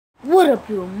What up,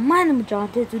 you? My name is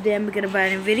Jonathan. Today I'm gonna buy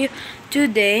a video.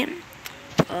 Today,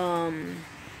 I'm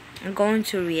going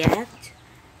to react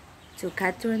to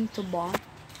Katherine Tobar.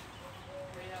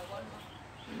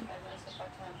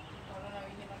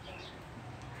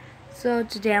 So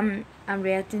today I'm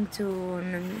reacting to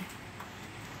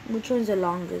which one's the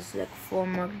longest? Like 4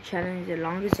 mark challenge, the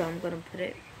longest. So I'm gonna put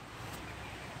it.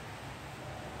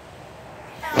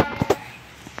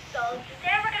 So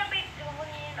today we're gonna be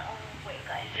doing. Wait,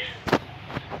 guys.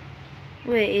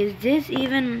 Wait, is this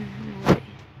even? Wait.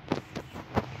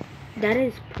 That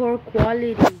is poor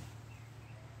quality.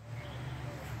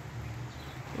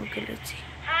 Okay, let's see.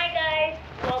 Hi guys,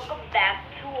 welcome back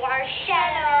to our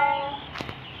channel.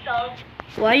 So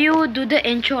Why you do the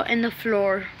intro in the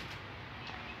floor?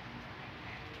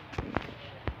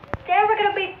 today we're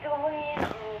gonna be doing.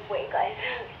 Wait, guys.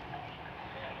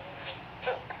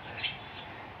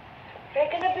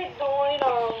 We're gonna be doing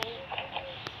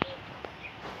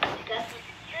this.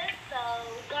 So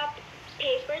we got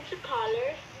paper to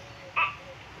colors.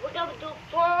 We're gonna do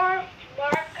 4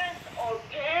 markers or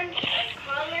pens and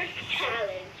colors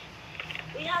challenge.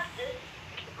 We have this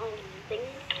thing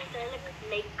that like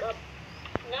makeup.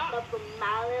 No. But from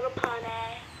My Little Pony.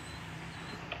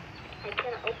 I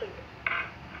can't open it.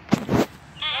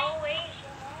 Oh wait.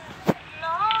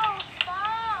 No,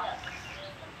 stop.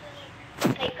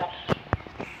 Makeup.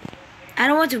 I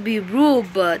don't want to be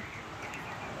rude, but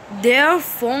their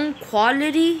phone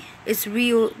quality is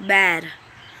real bad.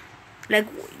 Like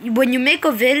when you make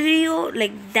a video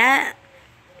like that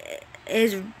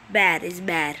is bad. It's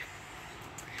bad.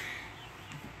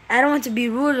 I don't want to be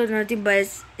rude or nothing, but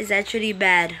it's actually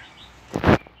bad.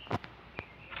 I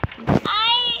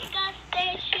got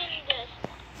stationed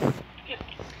this.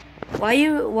 Why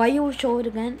you show it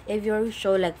again if you already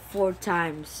show like 4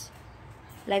 times?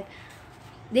 Like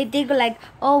they think like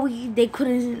they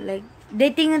couldn't, like they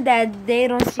think that they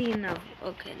don't see enough.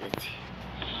 Okay, let's see.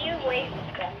 Here, wait,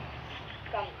 come.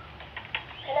 Okay,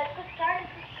 let's get started.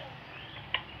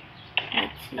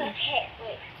 Let's see. Okay,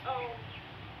 wait.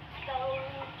 So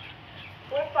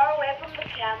we're far away from the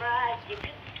camera, as you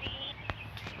can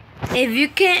see. If you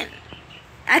can,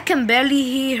 I can barely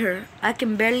hear her. I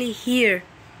can barely hear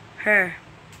her.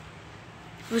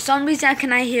 For some reason, I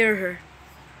cannot hear her.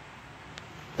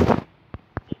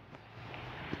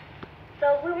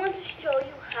 So we want to show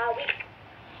you how we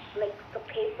like the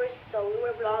papers. So we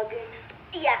were vlogging.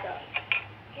 Yeah. So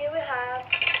here we have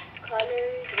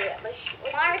colors. We have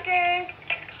markers,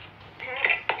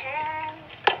 pens.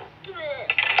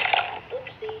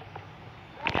 Oopsie.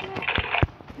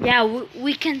 Yeah,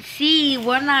 we can see.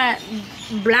 We're not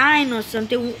blind or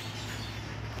something.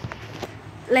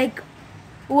 Like,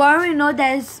 we already know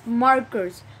that it's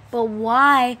markers. But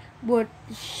why would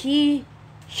she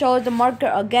show the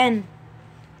marker again?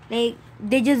 Like,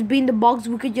 they just be in the box.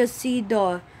 We could just see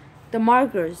the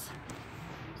markers.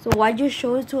 So why just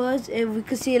show it to us if we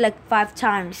could see it like 5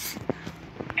 times?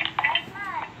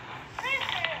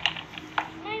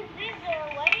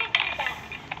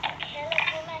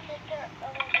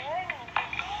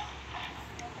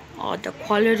 Oh, the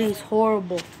quality is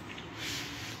horrible. So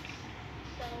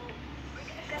we're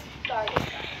gonna get started.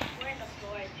 We're in the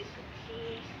floor, as you can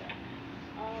see.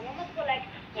 Almost go like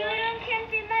you can't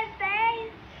see my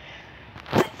face.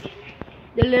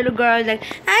 The little girl is like,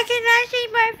 I cannot see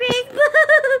my face.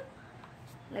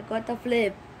 Like, what the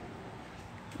flip?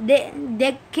 They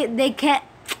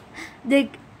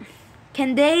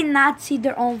can they not see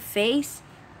their own face?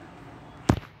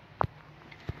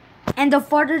 And the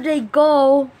farther they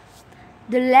go,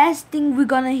 the less thing we're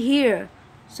gonna hear.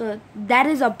 So that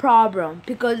is a problem.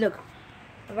 Because look,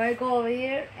 if I go over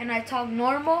here and I talk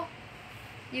normal,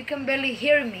 you can barely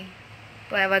hear me.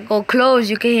 But if I go close,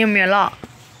 you can hear me a lot.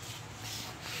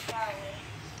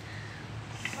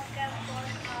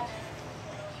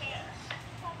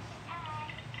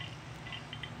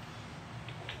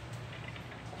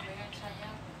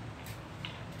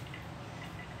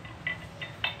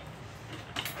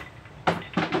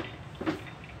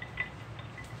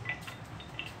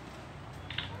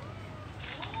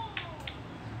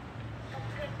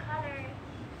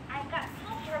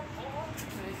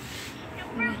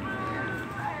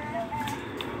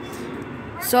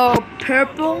 So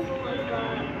purple,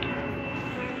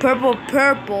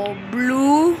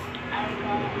 blue,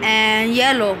 and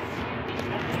yellow.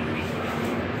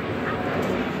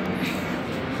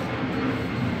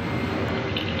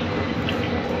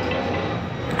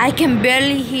 I can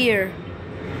barely hear.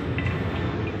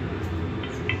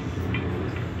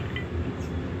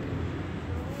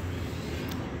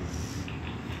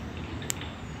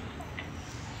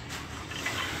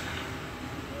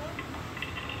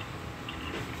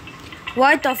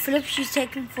 What the flip? She's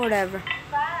taking forever.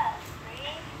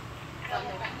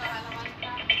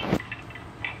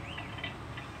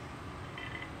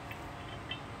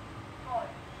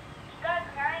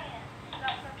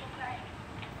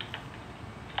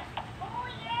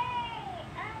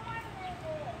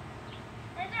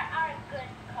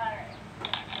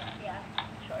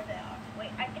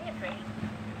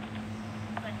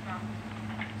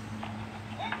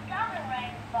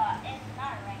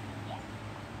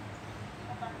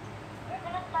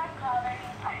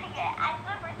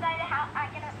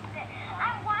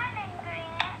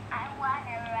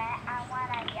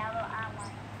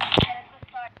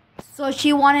 So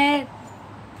she wanted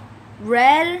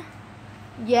red,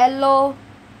 yellow,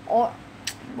 or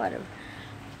whatever.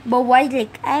 But white,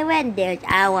 like, I want this,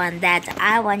 I want that,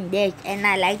 I want this, and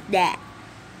I like that.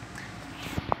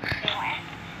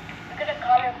 Look at the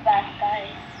color fast,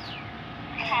 guys.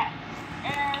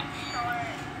 And short.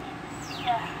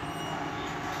 Yeah.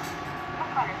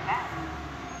 I'm color fast.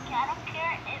 Okay, I don't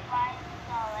care if I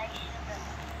smell like sugar.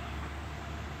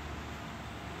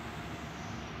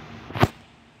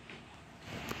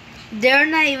 They're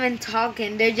not even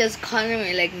talking, they're just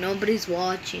coloring like nobody's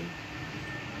watching.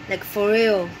 Like, for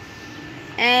real.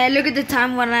 And look at the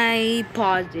time when I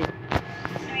paused it. 3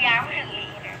 hours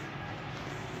later.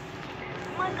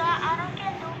 Oh my god, I don't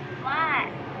get no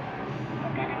flat.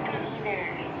 Look at it either.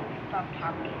 Stop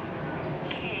talking.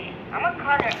 Okay, I'm gonna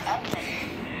call her ugly.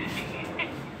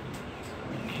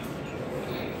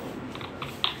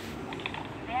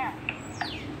 There.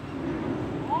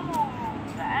 Ooh,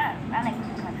 that. I like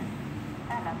this color.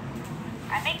 I love it.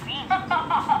 I make green.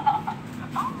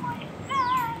 Oh my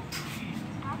god.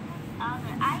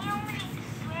 I only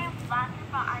swear faster,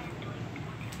 but I am doing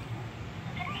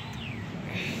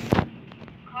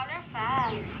color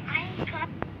fast.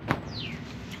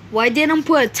 Why didn't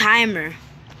put a timer?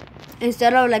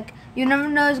 Instead of like, you never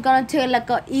know it's gonna take like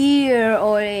a year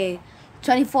or a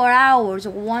 24 hours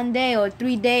or 1 day or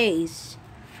 3 days.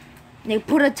 They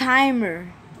put a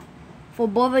timer for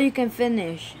both of you can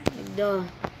finish. Like, duh.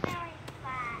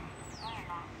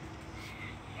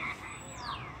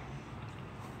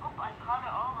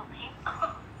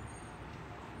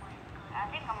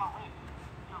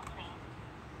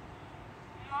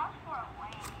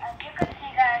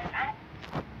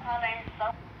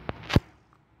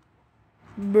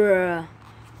 Bruh.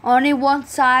 Only one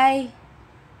side,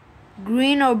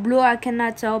 green or blue, I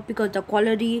cannot tell because the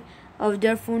quality of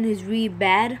their phone is really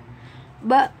bad.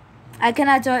 But I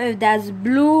cannot tell if that's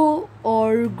blue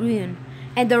or green.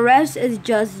 And the rest is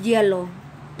just yellow.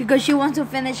 Because she wants to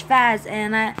finish fast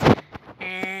and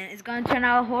it's gonna turn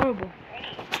out horrible.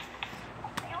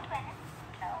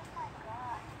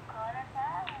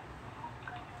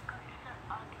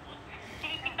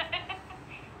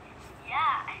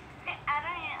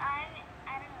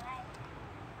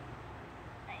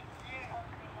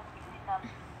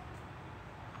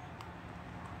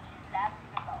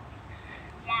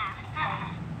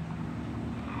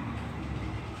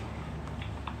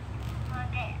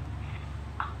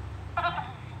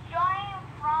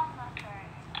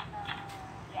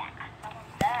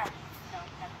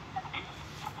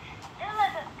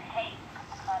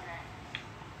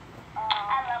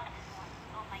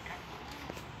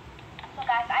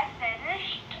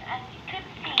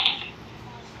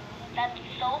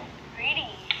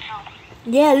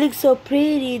 Yeah, it looks so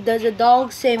pretty. Does a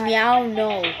dog say meow?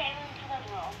 No. Yeah,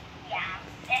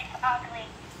 it's ugly.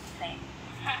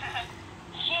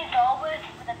 She's always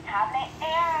with a tablet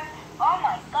and oh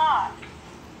my god.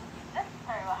 This is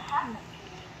what happened to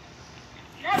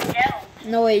me. Not yellow.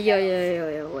 No, wait,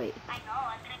 wait. I know,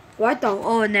 I think. What the?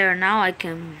 Oh, there, now I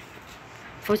can.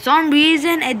 For some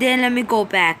reason, it didn't let me go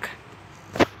back.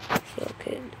 So,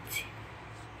 okay, let's see.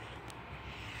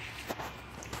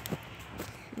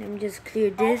 Let me just clear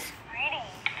this.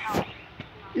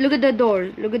 Look at the door.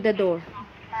 Look at the door.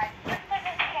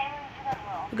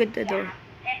 Look at the door.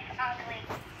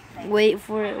 Wait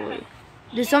for it. Wait.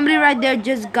 There's somebody right there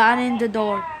just got in the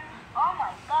door. Oh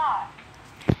my god.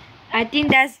 I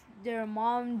think that's their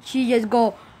mom. She just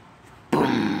go,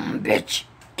 boom, bitch,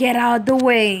 get out the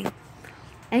way.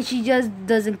 And she just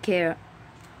doesn't care.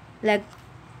 Like,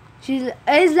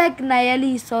 it's like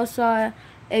Nayeli Sosa.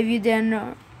 If you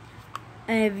didn't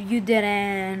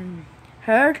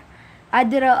heard, I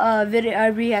did a video. I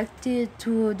reacted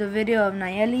to the video of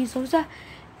Nayeli Sosa,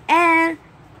 and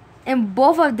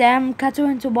both of them,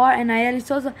 Katherine Tobar and Nayeli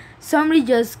Sosa, somebody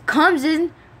just comes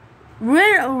in,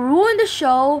 ruin the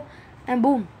show, and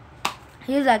boom.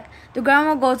 He's like, the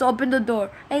grandma goes to open the door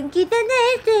and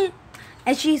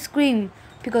she screamed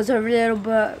because of her little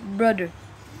brother.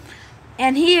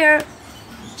 And here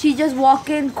She just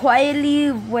walking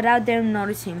quietly without them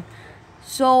noticing.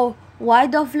 So why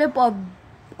the flip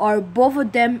are both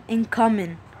of them in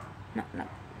common? No,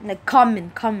 like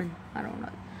common. I don't know.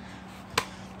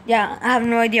 Yeah, I have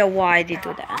no idea why they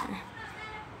do that. You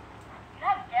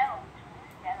have yellow too.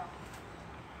 Yellow.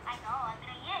 I know. I'm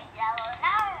gonna use yellow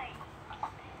now.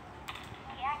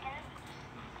 Yeah, I get it.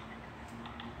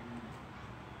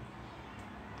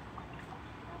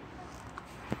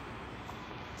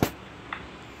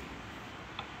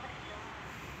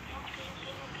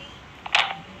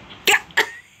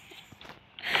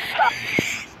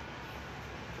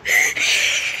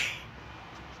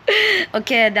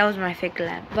 Okay, that was my fake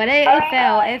laugh, but it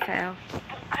fell. It fell. The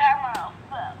camera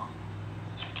fell.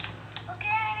 Okay,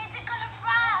 I need to go to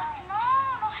France. No,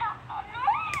 help. No.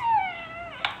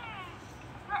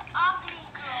 You're ugly,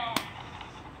 girl.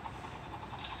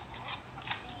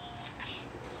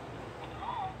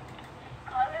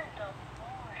 Color the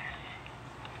floor.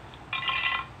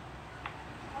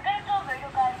 We're gonna do a video,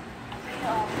 guys.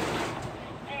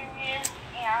 Serious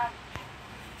and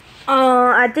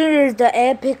I think it's the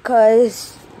epic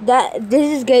because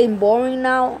this is getting boring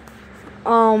now.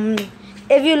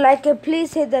 If you like it,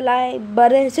 please hit the like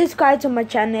button. Subscribe to my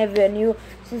channel if you're new.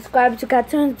 Subscribe to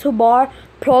Katherine Tobar,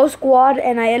 Pro Squad,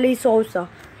 and Ayeli Sosa.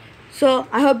 So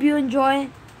I hope you enjoy.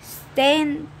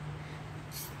 Stay.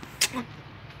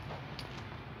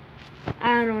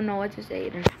 I don't know what to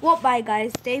say. Well, bye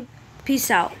guys. Stay.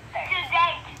 Peace out.